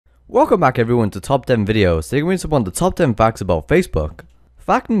Welcome back everyone to Top 10 Videos. Today we're going to upon the top 10 facts about Facebook.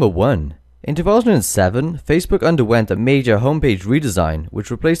 Fact number 1. In 2007, Facebook underwent a major homepage redesign which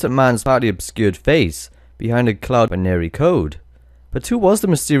replaced a man's partly obscured face behind a cloud binary code. But who was the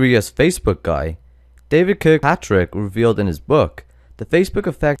mysterious Facebook guy? David Kirkpatrick revealed in his book, The Facebook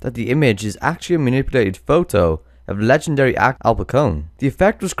Effect, that the image is actually a manipulated photo of legendary actor Al Capone. The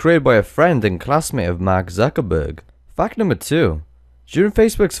effect was created by a friend and classmate of Mark Zuckerberg. Fact number 2. During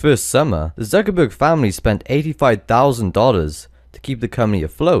Facebook's first summer, the Zuckerberg family spent $85,000 to keep the company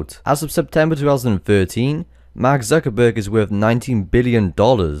afloat. As of September 2013, Mark Zuckerberg is worth $19 billion.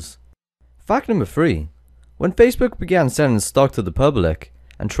 Fact number 3. When Facebook began selling stock to the public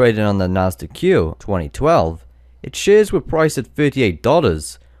and trading on the Nasdaq Q 2012, its shares were priced at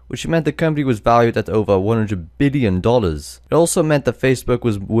 $38, which meant the company was valued at over $100 billion. It also meant that Facebook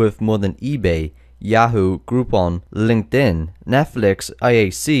was worth more than eBay, Yahoo, Groupon, LinkedIn, Netflix,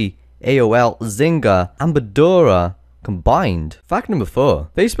 IAC, AOL, Zynga, and Badora combined. Fact number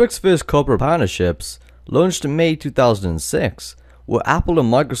 4. Facebook's first corporate partnerships, launched in May 2006, were Apple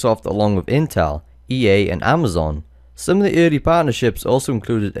and Microsoft along with Intel, EA, and Amazon. Some of the early partnerships also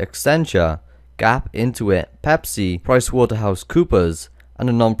included Accenture, Gap, Intuit, Pepsi, PricewaterhouseCoopers, and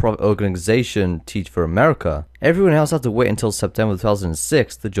a non-profit organization, Teach for America. Everyone else had to wait until September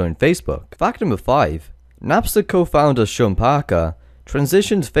 2006 to join Facebook. Fact number 5. Napster co-founder Sean Parker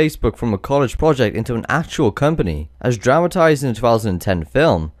transitioned Facebook from a college project into an actual company, as dramatized in the 2010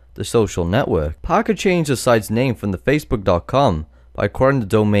 film, The Social Network. Parker changed the site's name from the Facebook.com by acquiring the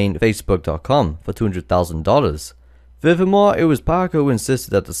domain Facebook.com for $200,000. Furthermore, it was Parker who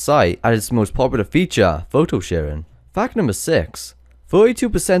insisted that the site had its most popular feature, photo sharing. Fact number 6.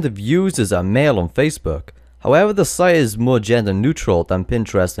 42% of users are male on Facebook. However, the site is more gender neutral than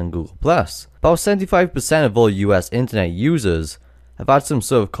Pinterest and Google+. About 75% of all US internet users have had some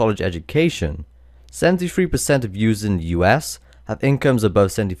sort of college education. 73% of users in the US have incomes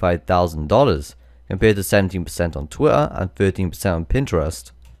above $75,000, compared to 17% on Twitter and 13% on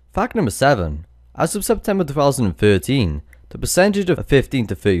Pinterest. Fact number 7. As of September 2013, the percentage of 15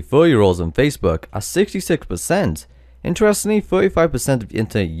 to 34-year-olds on Facebook are 66%. Interestingly, 35% of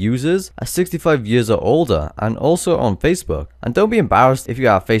internet users are 65 years or older and also on Facebook. And don't be embarrassed if you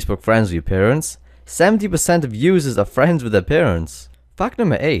are Facebook friends with your parents. 70% of users are friends with their parents. Fact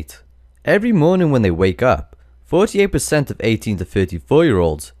number 8. Every morning when they wake up, 48% of 18 to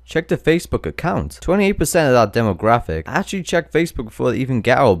 34-year-olds check their Facebook account. 28% of that demographic actually check Facebook before they even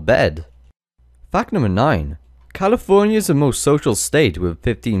get out of bed. Fact number 9. California is the most social state with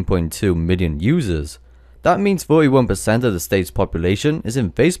 15.2 million users. That means 41% of the state's population is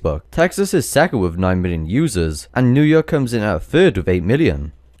in Facebook. Texas is second with 9 million users, and New York comes in at a third with 8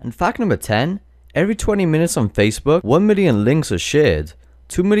 million. And fact number 10, every 20 minutes on Facebook, 1 million links are shared,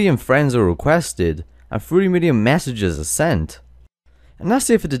 2 million friends are requested, and 3 million messages are sent. And that's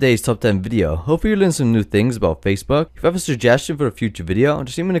it for today's top 10 video. Hopefully you learned some new things about Facebook. If you have a suggestion for a future video,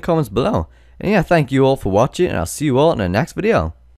 just leave me in the comments below. And yeah, thank you all for watching, and I'll see you all in the next video.